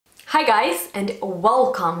Hi guys, and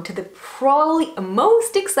welcome to the probably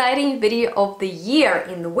most exciting video of the year,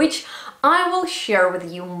 in which I will share with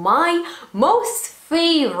you my most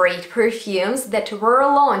favorite perfumes that were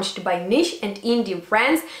launched by niche and indie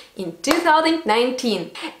brands in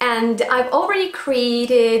 2019. And I've already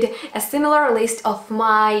created a similar list of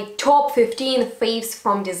my top 15 faves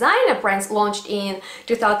from designer brands launched in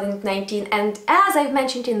 2019, and as I've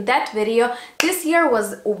mentioned in that video, this year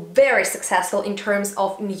was very successful in terms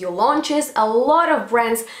of new launches. A lot of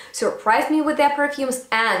brands surprised me with their perfumes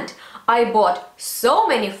and I bought so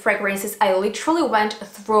many fragrances. I literally went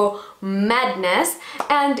through madness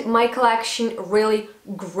and my collection really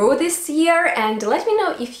grew this year. And let me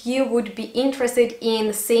know if you would be interested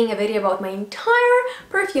in seeing a video about my entire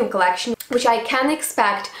perfume collection, which I can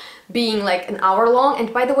expect being like an hour long.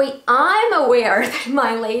 And by the way, I'm aware that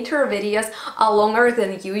my later videos are longer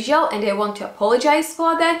than usual and I want to apologize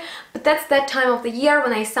for that, but that's that time of the year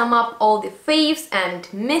when I sum up all the faves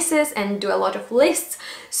and misses and do a lot of lists.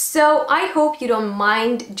 So I hope you don't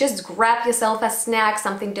mind. Just grab yourself a snack,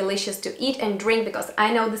 something delicious to eat and drink, because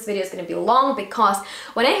I know this video is going to be long, because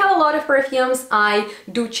when I have a lot of perfumes I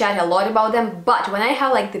do chat a lot about them, but when I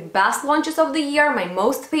have like the best launches of the year, my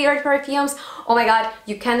most favorite perfumes, oh my god,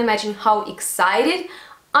 you can't imagine how excited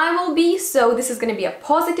I will be. So this is going to be a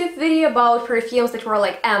positive video about perfumes that were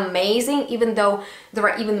like amazing, even though there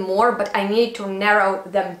are even more, but I needed to narrow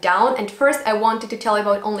them down. And first I wanted to tell you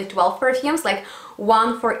about only 12 perfumes, like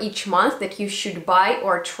one for each month that you should buy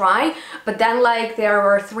or try, but then like there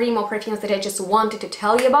were 3 more perfumes that I just wanted to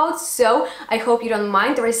tell you about. So I hope you don't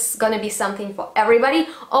mind. There is gonna be something for everybody.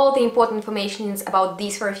 All the important information about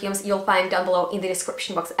these perfumes you'll find down below in the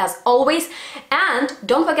description box as always. And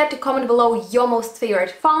don't forget to comment below your most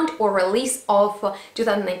favorite found or release of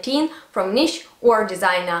 2019 from niche or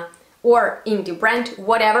designer or indie brand,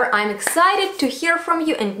 whatever. I'm excited to hear from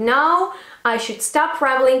you, and now I should stop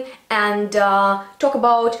rambling and talk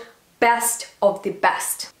about best of the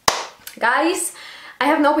best. Guys, I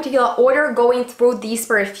have no particular order going through these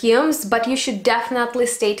perfumes, but you should definitely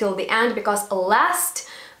stay till the end, because the last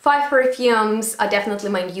 5 perfumes are definitely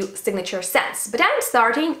my new signature scents. But I'm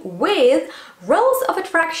starting with Rules of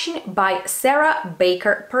Attraction by Sarah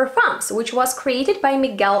Baker Parfums, which was created by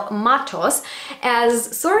Miguel Matos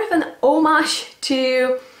as sort of an homage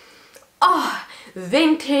to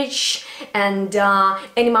vintage and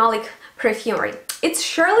animalic perfumery. It's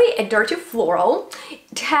surely a dirty floral.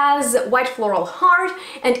 It has white floral heart,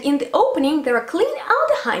 and in the opening there are clean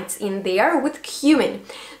aldehydes in there with cumin.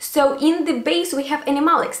 So in the base we have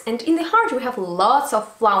animalics, and in the heart we have lots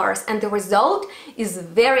of flowers, and the result is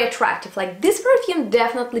very attractive. Like, this perfume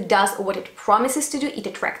definitely does what it promises to do. It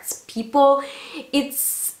attracts people.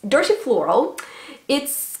 It's dirty floral.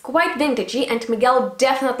 It's quite vintagey, and Miguel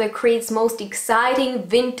definitely creates most exciting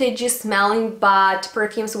vintage smelling but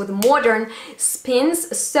perfumes with modern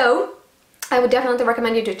spins. So I would definitely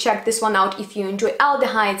recommend you to check this one out if you enjoy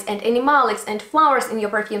aldehydes and animalics and flowers in your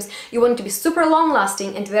perfumes. You want it to be super long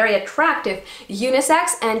lasting and very attractive,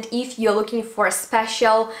 unisex, and if you're looking for a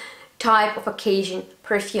special type of occasion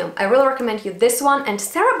perfume, I really recommend you this one. And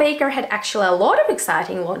Sarah Baker had actually a lot of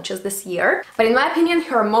exciting launches this year, but in my opinion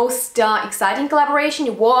her most exciting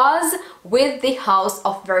collaboration was with the House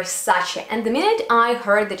of Versace. And the minute I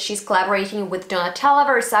heard that she's collaborating with Donatella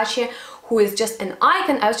Versace, who is just an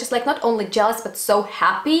icon, I was just like not only jealous but so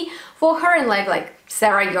happy for her, and like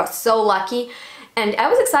Sarah, you're so lucky. And I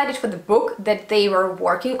was excited for the book that they were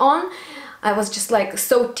working on. I was just like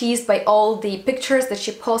so teased by all the pictures that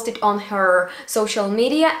she posted on her social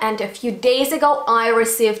media, and a few days ago I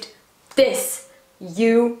received this.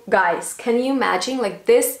 You guys, can you imagine? Like,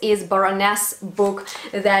 this is Baroness book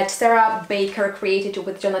that Sarah Baker created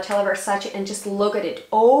with Donatella Versace, and just look at it.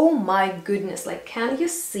 Oh my goodness, like, can you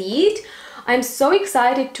see it? I'm so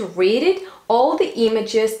excited to read it. All the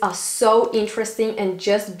images are so interesting and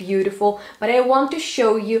just beautiful, but I want to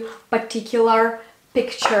show you particular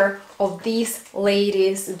picture of these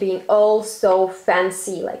ladies being all so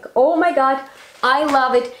fancy. Like, oh my god, I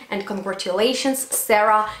love it, and congratulations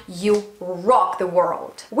Sarah, you rock the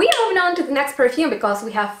world. We are moving on to the next perfume because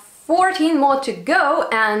we have 14 more to go,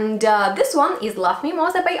 and this one is Love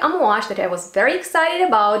Mimosa by AMOUAGE, that I was very excited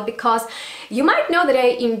about, because you might know that I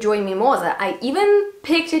enjoy Mimosa. I even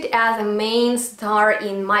picked it as a main star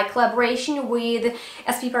in my collaboration with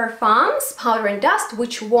SP Parfums Powder and Dust,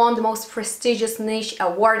 which won the most prestigious niche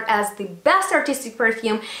award as the best artistic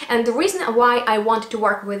perfume. And the reason why I wanted to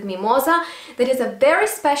work with Mimosa, that is a very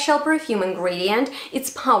special perfume ingredient.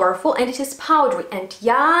 It's powerful and it is powdery, and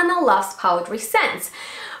Yana loves powdery scents.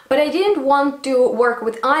 but I didn't want to work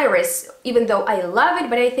with iris, even though I love it,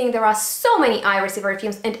 but I think there are so many irisy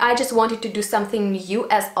perfumes and I just wanted to do something new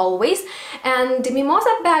as always. And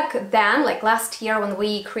Mimosa back then, like last year when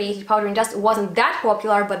we created Powder and Dust, it wasn't that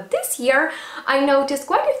popular, but this year I noticed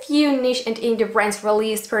quite a few niche and indie brands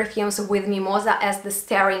released perfumes with Mimosa as the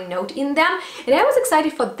starring note in them, and I was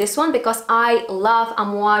excited for this one because I love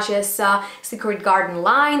AMOUAGE's Secret Garden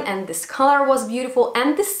line, and this color was beautiful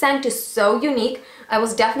and this scent is so unique. I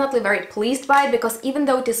was definitely very pleased by it because even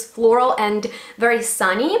though it is floral and very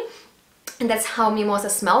sunny, and that's how Mimosa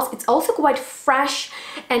smells, it's also quite fresh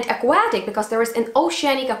and aquatic because there is an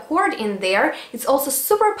oceanic accord in there. It's also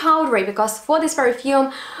super powdery because for this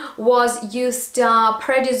perfume was used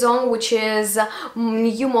prednisone, which is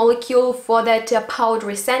new molecule for that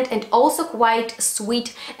powdery scent, and also quite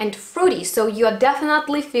sweet and fruity. So you're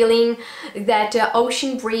definitely feeling that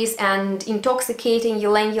ocean breeze and intoxicating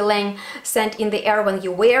ylang ylang scent in the air when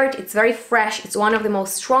you wear it. It's very fresh. It's one of the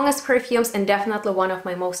most strongest perfumes and definitely one of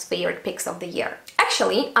my most favorite picks of the year.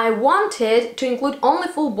 Actually, I wanted to include only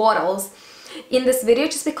full bottles in this video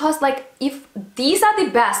just because, like, if these are the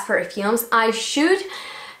best perfumes, I should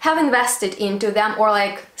have invested into them or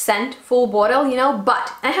like sent full bottle, you know,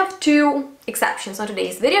 but I have two exceptions on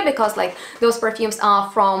today's video because like those perfumes are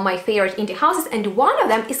from my favorite indie houses, and one of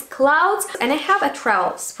them is Clouds, and I have a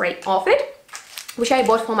travel spray of it which I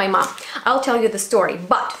bought for my mom. I'll tell you the story,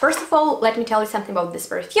 but first of all, let me tell you something about this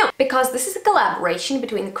perfume, because this is a collaboration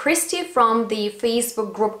between Christy from the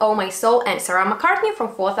Facebook group Oh My Soul and Sarah McCartney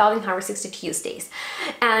from 4160 Tuesdays,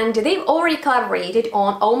 and they've already collaborated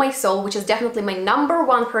on Oh My Soul, which is definitely my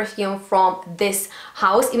 #1 perfume from this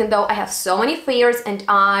house, even though I have so many favorites and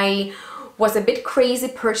I was a bit crazy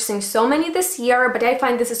purchasing so many this year, but I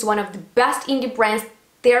find this is one of the best indie brands.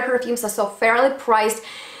 Their perfumes are so fairly priced.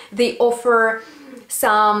 They offer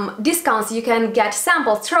some discounts. You can get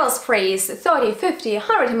samples, travel sprays, 30, 50,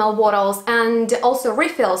 100 ml bottles, and also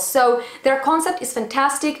refills. So their concept is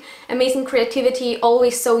fantastic, amazing creativity,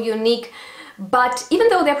 always so unique. But even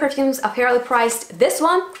though their perfumes are fairly priced, this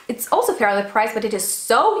one, it's also fairly priced, but it is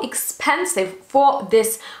so expensive for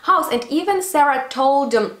this house. And even Sarah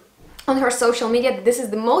told on her social media that this is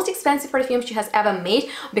the most expensive perfume she has ever made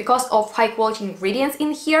because of high quality ingredients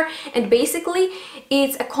in here, and basically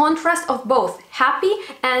it's a contrast of both happy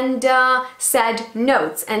and sad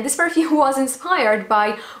notes, and this perfume was inspired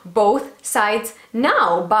by both sides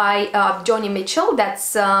now by Joni Mitchell.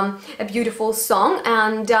 That's a beautiful song,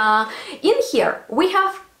 and in here we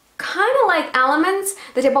have kind of like elements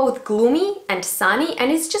that are both gloomy and sunny,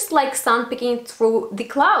 and it's just like sun peeking through the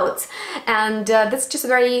clouds, and that's just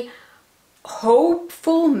very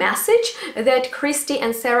hopeful message that Christy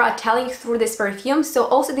and Sarah are telling through this perfume. So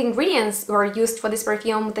also the ingredients were used for this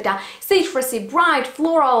perfume that are citrusy, bright,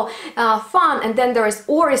 floral, fun, and then there is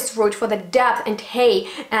orris root for the depth, and hay,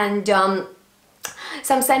 and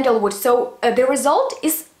some sandalwood. So the result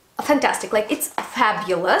is fantastic, like it's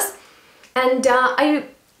fabulous. And I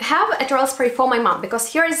have a travel spray for my mom because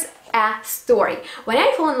here is a story. When I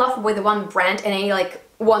fall in love with one brand and I like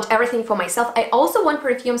want everything for myself, I also want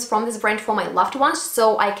perfumes from this brand for my loved ones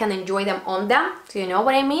so I can enjoy them on them. Do you know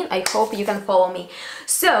what I mean? I hope you can follow me.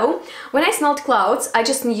 So when I smelled Clouds, I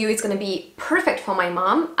just knew it's gonna be perfect for my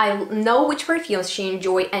mom. I know which perfumes she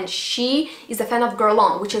enjoyed, and she is a fan of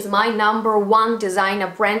Guerlain, which is my #1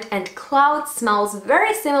 designer brand, and Clouds smells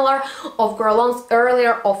very similar of Guerlain's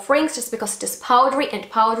earlier offerings just because it is powdery, and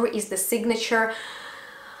powdery is the signature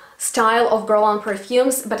style of Guerlain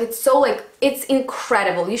perfumes, but it's so like, it's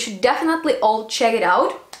incredible. You should definitely all check it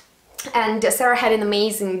out. And Sarah had an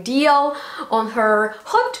amazing deal on her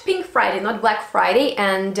Hot Pink Friday, not Black Friday,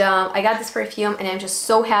 and I got this perfume and I'm just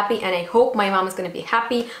so happy, and I hope my mom is gonna be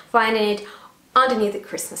happy finding it underneath the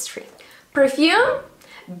Christmas tree. Perfume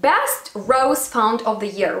best rose found of the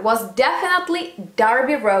year was definitely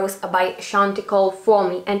Darby Rose by Chantecaille for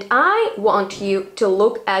me, and I want you to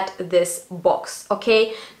look at this box,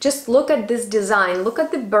 okay? Just look at this design, look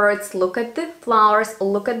at the birds, look at the flowers,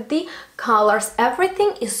 look at the colors.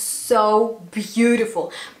 Everything is so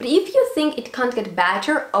beautiful. But if you think it can't get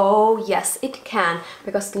better, oh yes it can,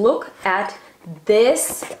 because look at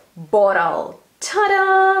this bottle.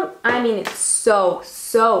 Ta-da! I mean, it's so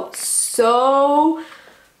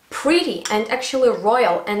pretty and actually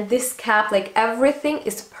royal, and this cap, like everything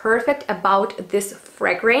is perfect about this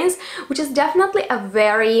fragrance, which is definitely a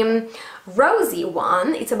very rosy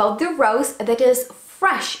one. It's about the rose that is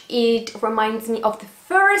fresh. It reminds me of the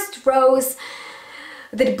first rose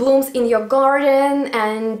that blooms in your garden,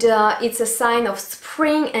 and it's a sign of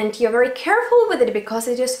spring, and you're very careful with it because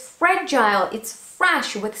it is fragile. It's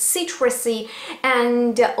fresh with citrusy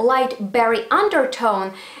and light berry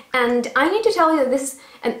undertone, And I need to tell you that this is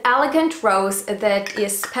an elegant rose that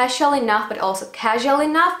is special enough but also casual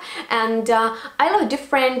enough. And I love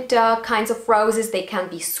different kinds of roses. They can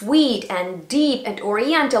be sweet and deep and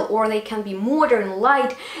oriental, or they can be modern,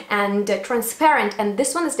 light and transparent. And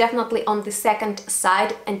this one is definitely on the second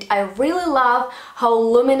side, and I really love how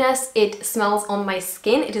luminous it smells on my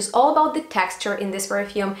skin. It is all about the texture in this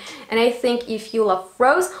perfume, and I think if you love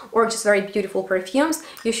rose or just very beautiful perfumes,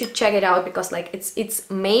 you should check it out, because like it's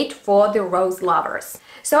made for the rose lovers.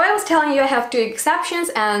 So I was telling you I have two exceptions,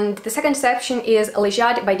 and the second exception is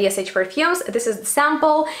Jade by DSH Perfumes. This is the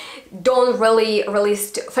sample. Dawn really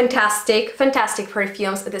released fantastic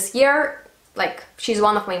perfumes this year. Like, she's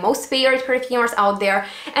one of my most favorite perfumers out there.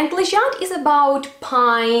 And Jade is about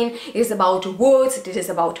pine, it is about woods, it is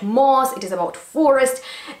about moss, it is about forest.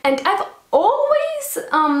 And I've always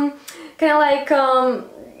kind of like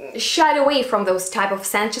shied away from those type of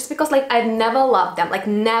scents, just because like I've never loved them, like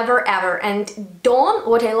never ever. And Dawn,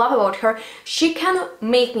 what I love about her, she can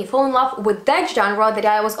make me fall in love with that genre that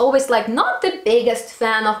I was always like not the biggest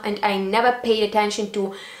fan of, and I never paid attention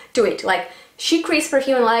to it. Like, she creates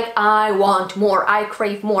perfume like I want more, I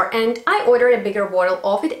crave more, and I ordered a bigger bottle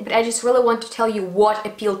of it, but I just really want to tell you what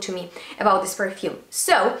appealed to me about this perfume.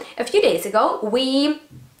 So a few days ago we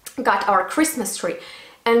got our Christmas tree.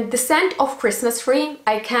 And the scent of Christmas tree,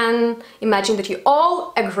 I can imagine that you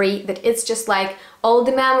all agree that it's just like all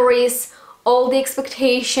the memories, all the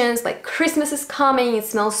expectations, like Christmas is coming, it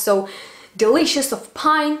smells so delicious of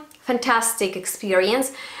pine, fantastic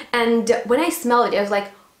experience. And when I smelled it, I was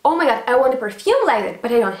like, oh my god, I want a perfume like that,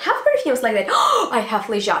 but I don't have perfumes like that. Oh, I have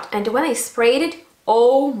Jade. And when I sprayed it,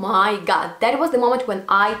 oh my god, that was the moment when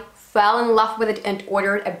I fell in love with it and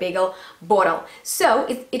ordered a bigger bottle. So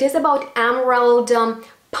it is about emerald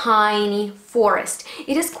piney forest.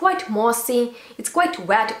 It is quite mossy, it's quite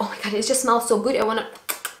wet. Oh my god, it just smells so good, I want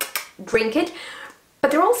to drink it.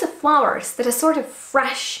 But there are also flowers that are sort of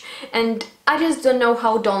fresh, and I just don't know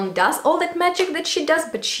how Dawn does all that magic that she does,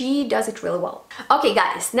 but she does it really well. Okay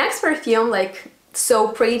guys, next perfume, like so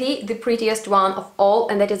pretty, the prettiest one of all,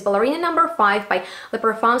 and that is Ballerina number 5 by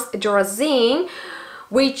Parfums de Rosine,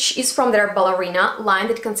 which is from their Ballerina line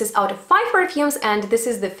that consists out of 5 perfumes, and this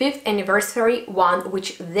is the 5th anniversary one,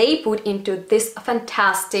 which they put into this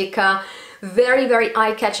fantastic, very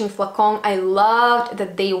eye-catching flacon. I loved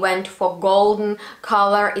that they went for golden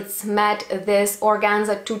color. It's matte. This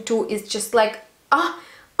organza tutu is just like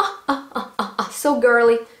so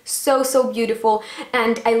girly, so beautiful.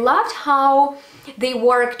 And I loved how they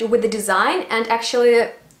worked with the design and actually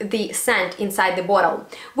the scent inside the bottle,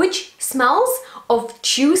 which smells of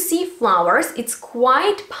juicy flowers. It's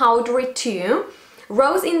quite powdery too.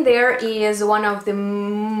 Rose in there is one of the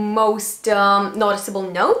most noticeable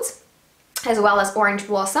notes, as well as orange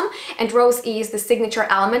blossom, and rose is the signature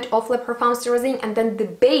element of Le Parfums de Rosine. And then the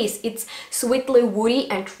base, it's sweetly woody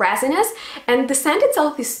and resinous, and the scent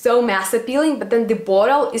itself is so mass appealing, but then the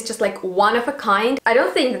bottle is just like one of a kind. I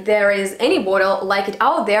don't think there is any bottle like it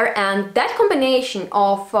out there, and that combination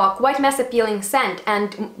of quite mass appealing scent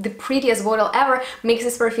and the prettiest bottle ever makes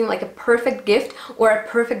this perfume like a perfect gift or a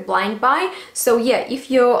perfect blind buy. So yeah, if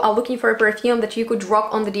you are looking for a perfume that you could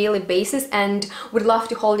rock on the daily basis and would love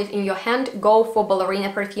to hold it in your hand, go for Ballerina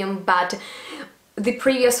perfume, but the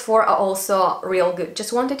previous 4 are also real good.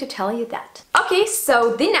 Just wanted to tell you that. Okay,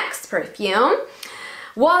 so the next perfume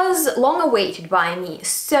was long awaited by me.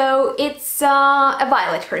 So it's a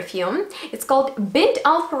violet perfume. It's called Bint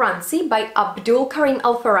Al Faransi by Abdul Karim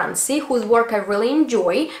Al Faransi, whose work I really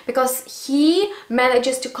enjoy because he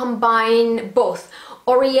manages to combine both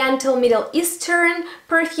Oriental Middle Eastern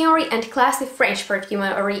perfumery and classic French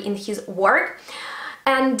perfumery in his work.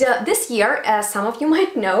 And this year, as some of you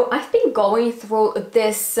might know, I've been going through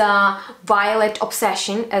this violet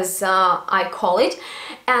obsession, as I call it,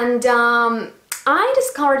 and I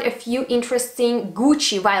discovered a few interesting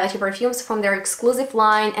Gucci violet perfumes from their exclusive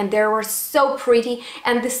line, and they were so pretty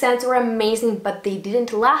and the scents were amazing, but they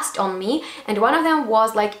didn't last on me. And one of them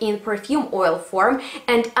was like in perfume oil form,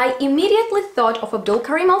 and I immediately thought of Abdul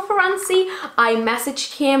Karim Al Faransi. I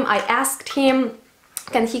messaged him, I asked him,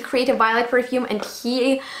 can he create a violet perfume, and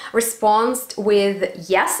he responds with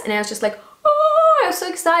yes, and I was just like, oh, I was so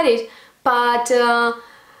excited. But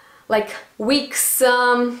like weeks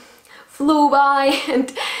flew by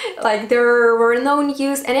and like there were no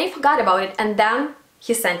news, and I forgot about it, and then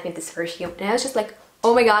he sent me this perfume, and I was just like,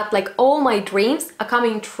 oh my god, like all my dreams are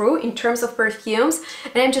coming true in terms of perfumes,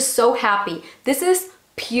 and I'm just so happy. This is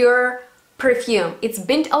pure perfume. It's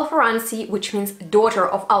Bint Al Faransi, which means daughter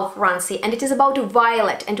of Al Faransi, and it is about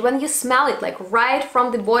violet, and when you smell it like right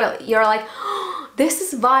from the bottle, you're like, oh, this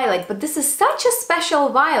is violet, but this is such a special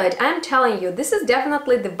violet. I'm telling you, this is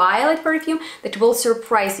definitely the violet perfume that will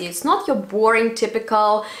surprise you. It's not your boring,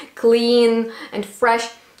 typical, clean and fresh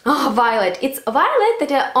violet. It's a violet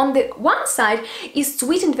that on the one side is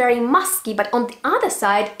sweet and very musky, but on the other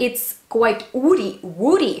side it's quite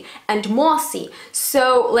woody and mossy. So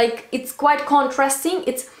like it's quite contrasting.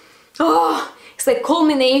 It's like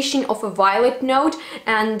culmination of a violet note,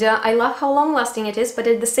 and I love how long lasting it is, but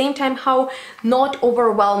at the same time how not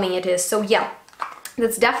overwhelming it is. So yeah,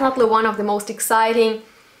 that's definitely one of the most exciting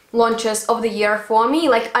launches of the year for me.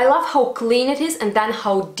 Like, I love how clean it is and then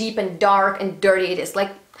how deep and dark and dirty it is.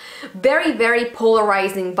 Like, very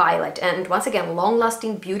polarizing violet, and once again, long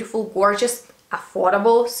lasting, beautiful, gorgeous,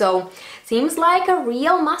 affordable. So seems like a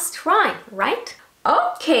real must try, right?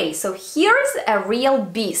 Okay, so here's a real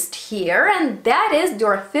beast here, and that is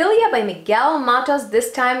Doraphilia by Miguel Matos,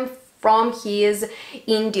 this time from his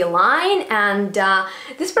indie line. And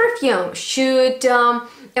this perfume should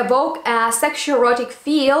evoke a sexual erotic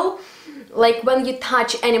feel, like when you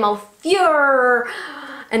touch animal fur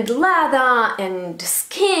and leather and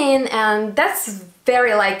skin, and that's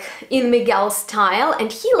very like in Miguel's style,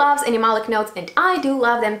 and he loves animalic notes and I do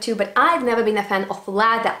love them too, but I've never been a fan of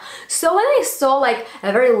leather. So when I saw like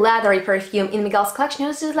a very leathery perfume in Miguel's collection, I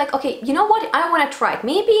was just like, okay, you know what, I want to try it,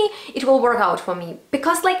 maybe it will work out for me,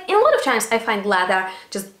 because like in a lot of times I find leather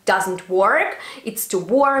just doesn't work. It's too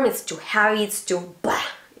warm, it's too heavy, it's too blah,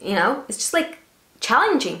 you know, it's just like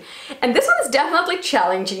challenging. And this one is definitely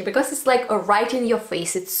challenging because it's like right in your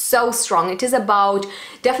face. It's so strong. It is about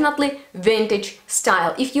definitely vintage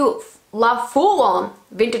style. If you love full-on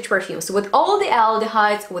vintage perfumes with all the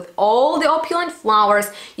aldehydes, with all the opulent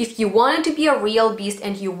flowers, if you want it to be a real beast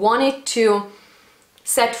and you want it to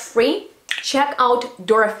set free, check out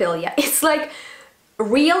Doraphilia. It's like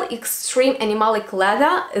real extreme animalic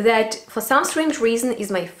leather that for some strange reason is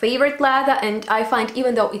my favorite leather, and I find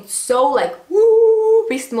even though it's so like woo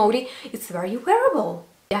beast mode, it's very wearable.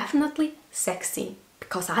 Definitely sexy,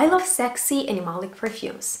 because I love sexy animalic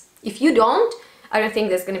perfumes. If you don't, I don't think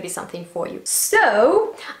there's gonna be something for you.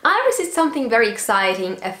 So I received something very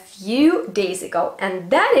exciting a few days ago,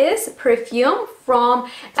 and that is perfume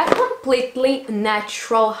from a completely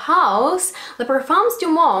natural house, the Parfums du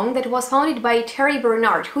Monde, that was founded by Thierry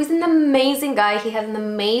Bernard, who is an amazing guy. He has an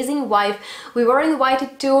amazing wife. We were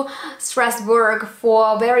invited to Strasbourg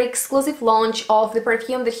for a very exclusive launch of the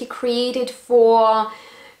perfume that he created for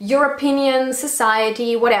European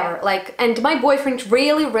society, whatever, like, and my boyfriend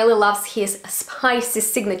really loves his spicy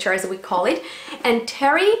signature, as we call it, and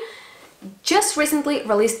Terry just recently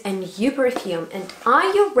released a new perfume, and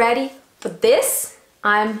are you ready for this?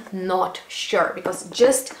 I'm not sure, because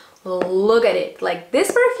just look at it. Like,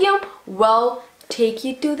 this perfume will take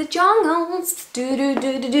you to the jungles.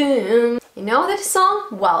 You know that song?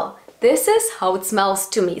 Well, this is how it smells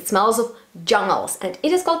to me. It smells of jungles, and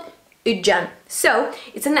it is called Ujjan. So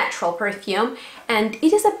it's a natural perfume, and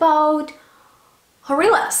it is about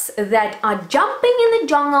gorillas that are jumping in the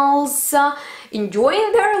jungles,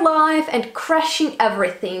 enjoying their life and crushing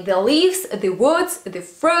everything, the leaves, the woods, the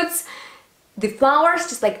fruits, the flowers,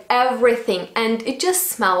 just like everything, and it just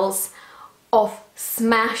smells of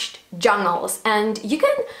smashed jungles. And you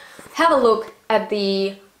can have a look at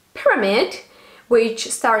the pyramid,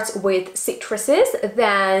 which starts with citruses,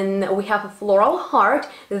 then we have a floral heart,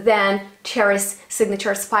 then Cherry's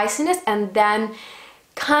signature spiciness, and then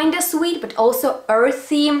kinda sweet but also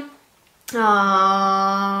earthy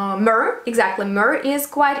myrrh. Exactly, myrrh is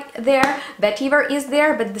quite there, vetiver is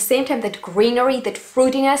there, but at the same time that greenery, that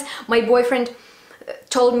fruitiness. My boyfriend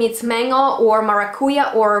told me it's mango or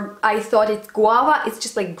maracuja, or I thought it's guava. It's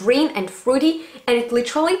just like green and fruity, and it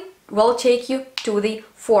literally will take you to the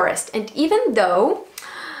forest. And even though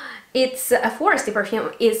it's a foresty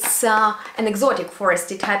perfume, it's an exotic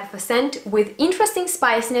foresty type of a scent with interesting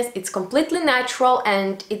spiciness, it's completely natural,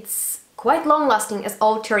 and it's quite long lasting as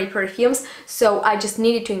all Terry perfumes, so I just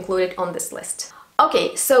needed to include it on this list.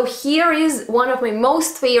 Okay, so here is one of my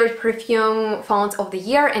most favorite perfume founds of the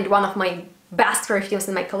year and one of my best perfumes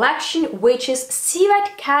in my collection, which is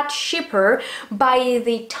Civet Cat Shipper by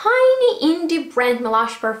the tiny indie brand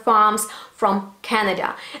NICHE Perfumes from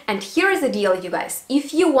Canada. And here is the deal, you guys.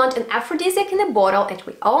 If you want an aphrodisiac in a bottle, and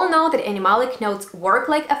we all know that animalic notes work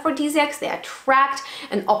like aphrodisiacs, they attract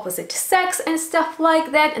an opposite sex and stuff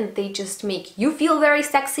like that, and they just make you feel very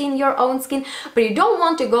sexy in your own skin, but you don't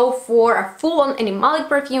want to go for a full-on animalic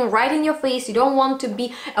perfume right in your face, you don't want to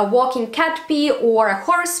be a walking cat pee or a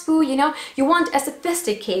horse poo, you know, you want a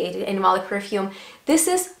sophisticated animalic perfume. this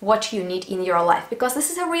is what you need in your life, because this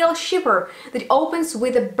is a real shipper that opens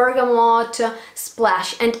with a bergamot splash,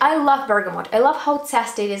 and I love bergamot. I love how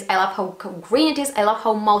zesty it is, I love how green it is, I love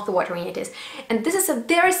how mouth-watering it is. And this is a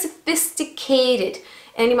very sophisticated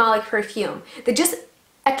animalic perfume that just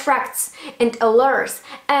attracts and allures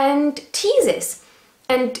and teases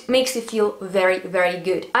and makes you feel very, very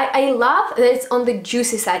good. I love that it's on the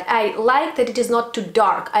juicy side. I like that it is not too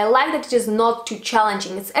dark. I like that it is not too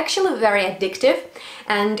challenging. It's actually very addictive,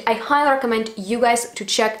 and I highly recommend you guys to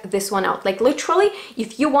check this one out. Like literally,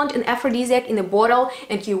 if you want an aphrodisiac in a bottle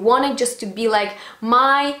and you want it just to be like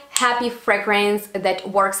my happy fragrance that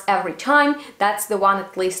works every time, that's the one,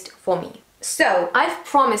 at least for me. So, I've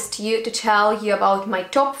promised you to tell you about my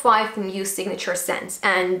top 5 new signature scents,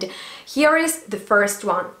 and here is the first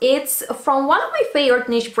one. It's from one of my favorite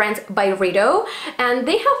niche brands, Ballerina, and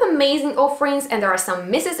they have amazing offerings, and there are some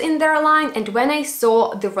misses in their line. And when I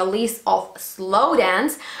saw the release of Slow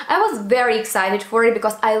Dance, I was very excited for it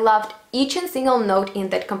because I loved each and single note in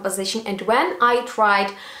that composition, and when I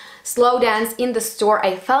tried Slow Dance in the store,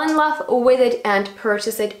 I fell in love with it and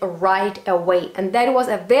purchased it right away. And that was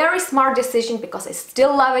a very smart decision because I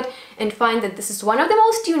still love it and find that this is one of the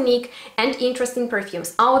most unique and interesting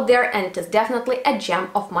perfumes out there, and it is definitely a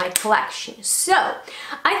gem of my collection. So,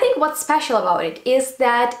 I think what's special about it is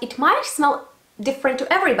that it might smell different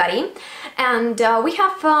to everybody, and we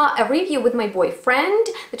have a review with my boyfriend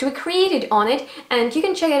that we created on it, and you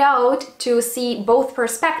can check it out to see both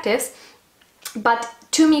perspectives. But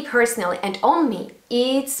to me personally, and on me,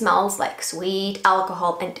 it smells like sweet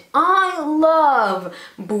alcohol, and I love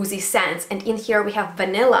boozy scents. And in here we have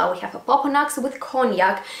vanilla, we have a Popenox with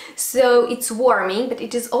cognac, so it's warming, but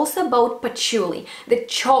it is also about patchouli, the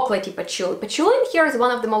chocolatey patchouli. Patchouli in here is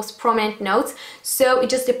one of the most prominent notes, so it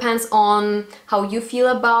just depends on how you feel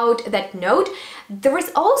about that note. There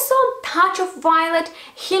is also a touch of violet,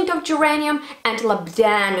 hint of geranium, and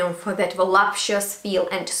labdanum for that voluptuous feel.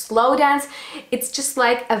 And Slow Dance, it's just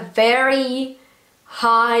like a very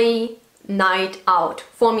high night out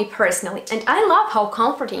for me personally, and I love how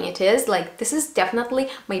comforting it is. Like, this is definitely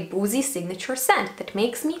my boozy signature scent that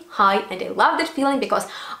makes me high, and I love that feeling because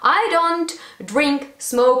I don't drink,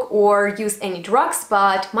 smoke or use any drugs,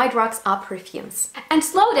 but my drugs are perfumes. And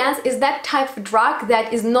Slow Dance is that type of drug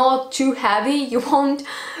that is not too heavy. You won't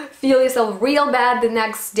feel yourself real bad the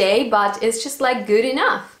next day, but it's just like good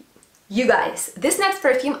enough. You guys, this next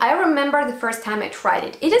perfume, I remember the first time I tried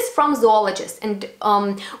it. It is from Zoologist, and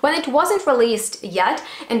when it wasn't released yet,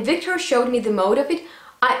 and Victor showed me the mode of it,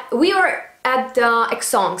 we were at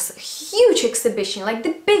Exong's huge exhibition, like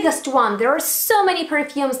the biggest one. There are so many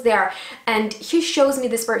perfumes there, and he shows me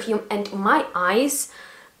this perfume, and my eyes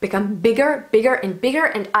become bigger, bigger and bigger,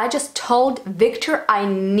 and I just told Victor I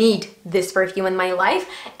need this perfume in my life,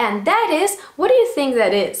 and that is, what do you think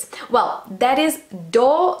that is? Well, that is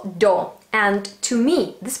Do. And to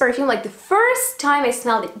me, this perfume, like the first time I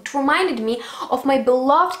smelled it, it reminded me of my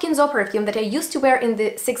beloved Kenzo perfume that I used to wear in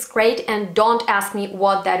the 6th grade, and don't ask me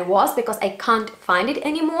what that was because I can't find it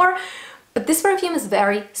anymore. But this perfume is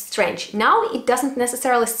very strange. Now it doesn't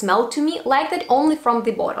necessarily smell to me like that, only from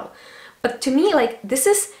the bottle. But to me, like, this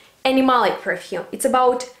is animalic perfume. It's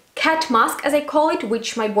about cat musk, as I call it,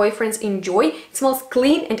 which my boyfriends enjoy. It smells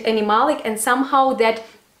clean and animalic, and somehow that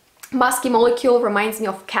musky molecule reminds me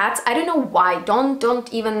of cats. I don't know why.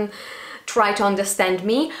 Don't even try to understand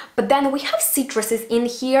me. But then we have citruses in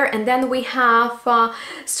here, and then we have a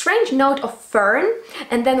strange note of fern,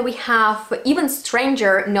 and then we have even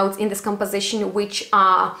stranger notes in this composition, which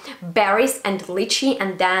are berries and lychee,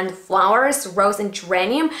 and then flowers, rose and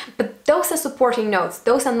geranium. But those are supporting notes,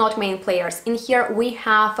 those are not main players. In here we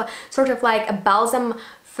have sort of like a balsam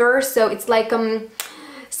fir, so it's like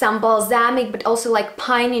some balsamic but also like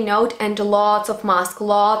piney note, and lots of musk,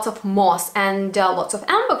 lots of moss, and lots of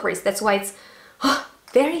ambergris. That's why it's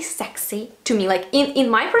very sexy to me. Like in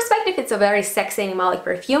my perspective, it's a very sexy animalic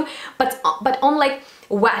perfume, but on like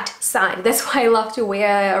wet side. That's why I love to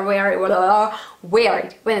wear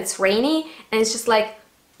it when it's rainy, and it's just like,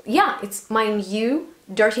 yeah, it's my new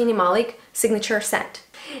dirty animalic signature scent.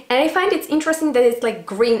 And I find it's interesting that it's like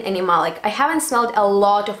green animalic. I haven't smelled a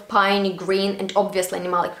lot of piney green and obviously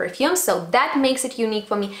animalic perfumes, so that makes it unique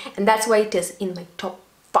for me, and that's why it is in my top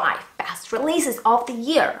 5 best releases of the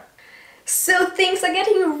year. So things are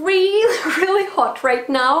getting really hot right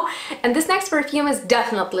now, and this next perfume is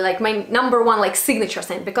definitely like my number 1 like signature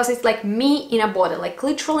scent, because it's like me in a bottle. Like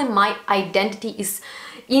literally my identity is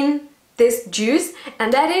in this juice,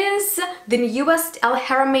 and that is the newest El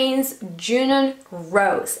Haramain's Junon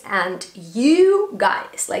Rose. And you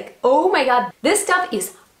guys, like, oh my god, this stuff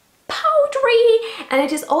is powdery, and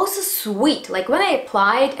it is also sweet. Like when I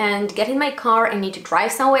apply it and get in my car and need to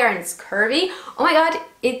drive somewhere and it's curvy, oh my god,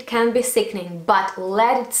 it can be sickening. But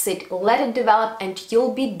let it sit, let it develop, and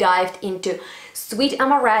you'll be dived into sweet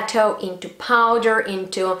amaretto, into powder,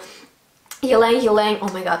 into ylang ylang.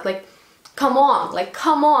 Oh my god, like come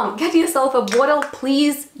on, get yourself a bottle,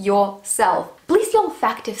 please yourself. Please your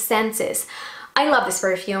olfactive senses. I love this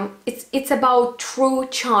perfume. It's about true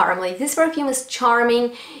charm. Like this perfume is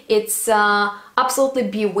charming, it's absolutely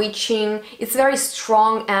bewitching, it's very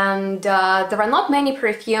strong, and there are not many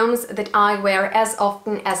perfumes that I wear as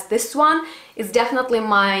often as this one. It's definitely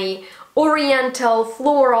my oriental,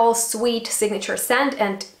 floral, sweet signature scent,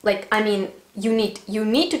 and like, I mean, you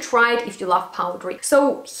need to try it if you love powdery.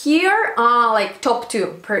 So here are like top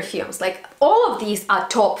 2 perfumes. Like all of these are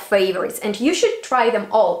top favorites and you should try them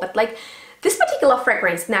all, but like this particular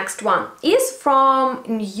fragrance, next one, is from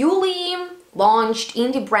newly launched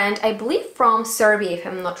indie brand, I believe from Serbia if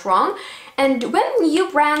I'm not wrong. And when new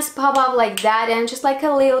brands pop up like that, and just like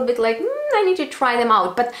a little bit like, I need to try them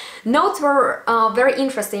out. But notes were very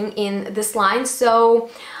interesting in this line, so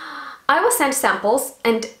I was sent samples,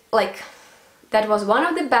 and like that was one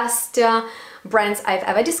of the best brands I've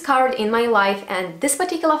ever discovered in my life. And this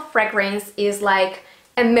particular fragrance is like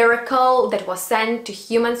a miracle that was sent to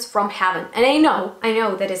humans from heaven. And I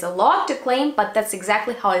know that is a lot to claim, but that's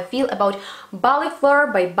exactly how I feel about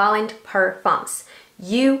Ballerina by Bint Parfums.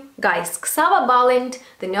 You guys, Xava Balint,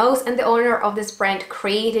 the nose and the owner of this brand,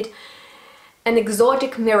 created an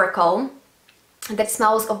exotic miracle that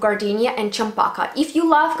smells of gardenia and champaca. If you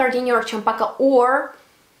love gardenia or champaca or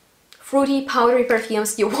fruity, powdery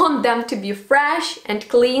perfumes, you want them to be fresh and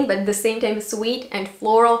clean, but at the same time sweet and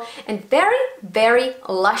floral and very, very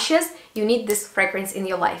luscious, you need this fragrance in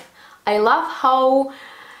your life. I love how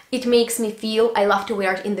it makes me feel. I love to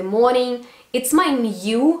wear it in the morning. It's my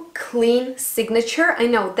new clean signature. I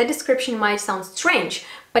know that description might sound strange,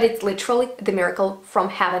 but it's literally the miracle from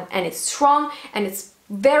heaven, and it's strong and it's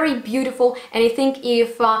very beautiful. And I think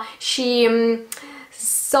if she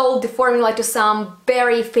sold the formula to some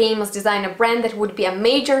very famous designer brand, that would be a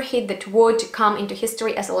major hit that would come into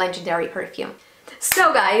history as a legendary perfume.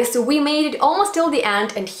 So guys, we made it almost till the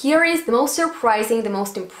end, and here is the most surprising, the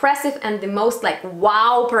most impressive, and the most like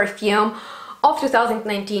wow perfume of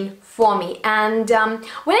 2019 for me. And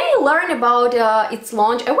when I learned about its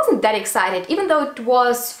launch, I wasn't that excited, even though it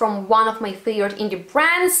was from one of my favorite indie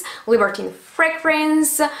brands, Libertine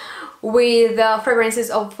Fragrance, with fragrances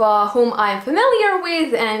of whom I'm familiar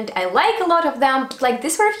with, and I like a lot of them. But like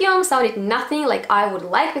this perfume sounded nothing like I would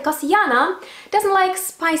like, because Yana doesn't like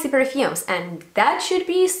spicy perfumes, and that should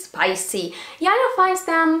be spicy. Yana finds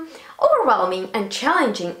them overwhelming and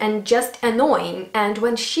challenging and just annoying, and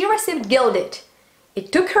when she received Gilded,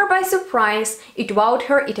 it took her by surprise, it wowed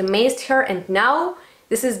her, it amazed her, and now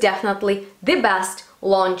this is definitely the best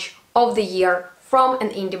launch of the year from an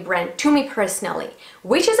indie brand to me personally,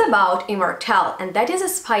 which is about Immortelle, and that is a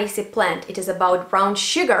spicy plant. It is about brown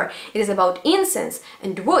sugar, it is about incense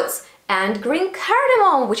and woods and green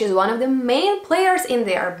cardamom, which is one of the main players in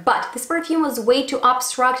there. But this perfume was way too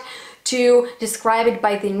abstract to describe it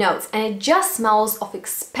by the notes, and it just smells of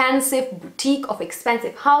expensive boutique, of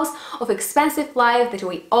expensive house, of expensive life that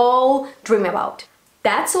we all dream about.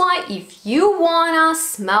 That's why if you wanna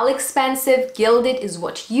smell expensive, Gilded is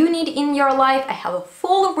what you need in your life. I have a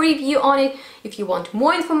full review on it if you want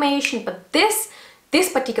more information, but this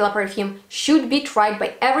particular perfume should be tried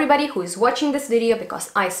by everybody who is watching this video, because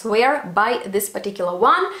I swear by this particular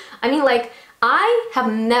one. I mean, like, I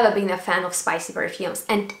have never been a fan of spicy perfumes,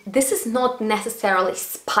 and this is not necessarily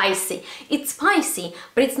spicy. It's spicy,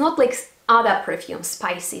 but it's not like other perfumes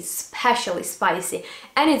spicy, especially spicy,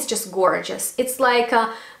 and it's just gorgeous. It's like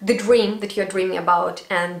the dream that you're dreaming about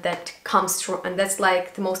and that comes true, and that's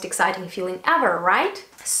like the most exciting feeling ever, right?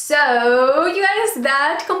 So you guys,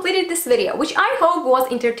 that completed this video, which I hope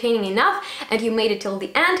was entertaining enough and you made it till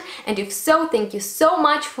the end, and if so, thank you so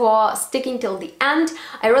much for sticking till the end.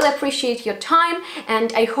 I really appreciate your time,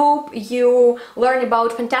 and I hope you learn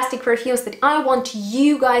about fantastic perfumes that I want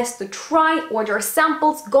you guys to try. Order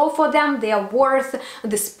samples, go for them, they are worth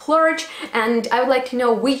the splurge, and I would like to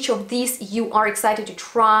know which of these you are excited to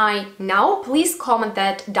try now. Please comment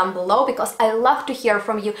that down below, because I love to hear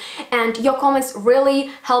from you, and your comments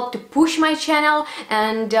really help to push my channel,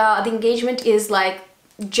 and the engagement is like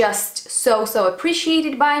just so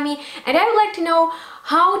appreciated by me. And I would like to know,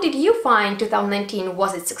 how did you find 2019?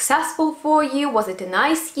 Was it successful for you? Was it a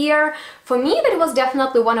nice year? For me, that was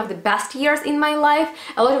definitely one of the best years in my life.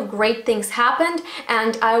 A lot of great things happened,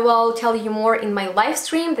 and I will tell you more in my live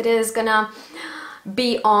stream that is gonna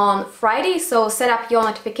be on Friday, so set up your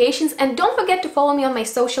notifications and don't forget to follow me on my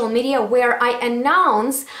social media where I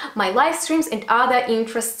announce my live streams and other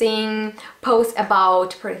interesting posts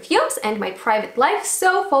about perfumes and my private life.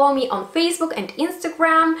 So follow me on Facebook and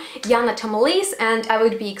Instagram, Tommelise, and I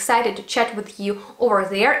would be excited to chat with you over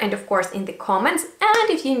there and of course in the comments. And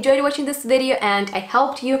if you enjoyed watching this video and I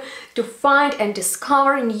helped you to find and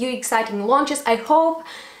discover new exciting launches, I hope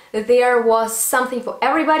there was something for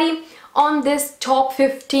everybody on this top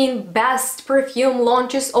 15 best perfume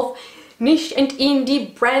launches of niche and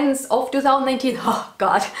indie brands of 2019. Oh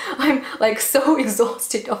god, I'm like so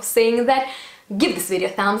exhausted of saying that. Give this video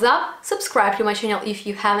a thumbs up, subscribe to my channel if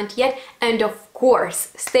you haven't yet, and of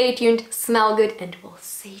course, stay tuned, smell good, and we'll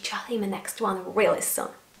see each other in the next one really soon.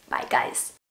 Bye guys!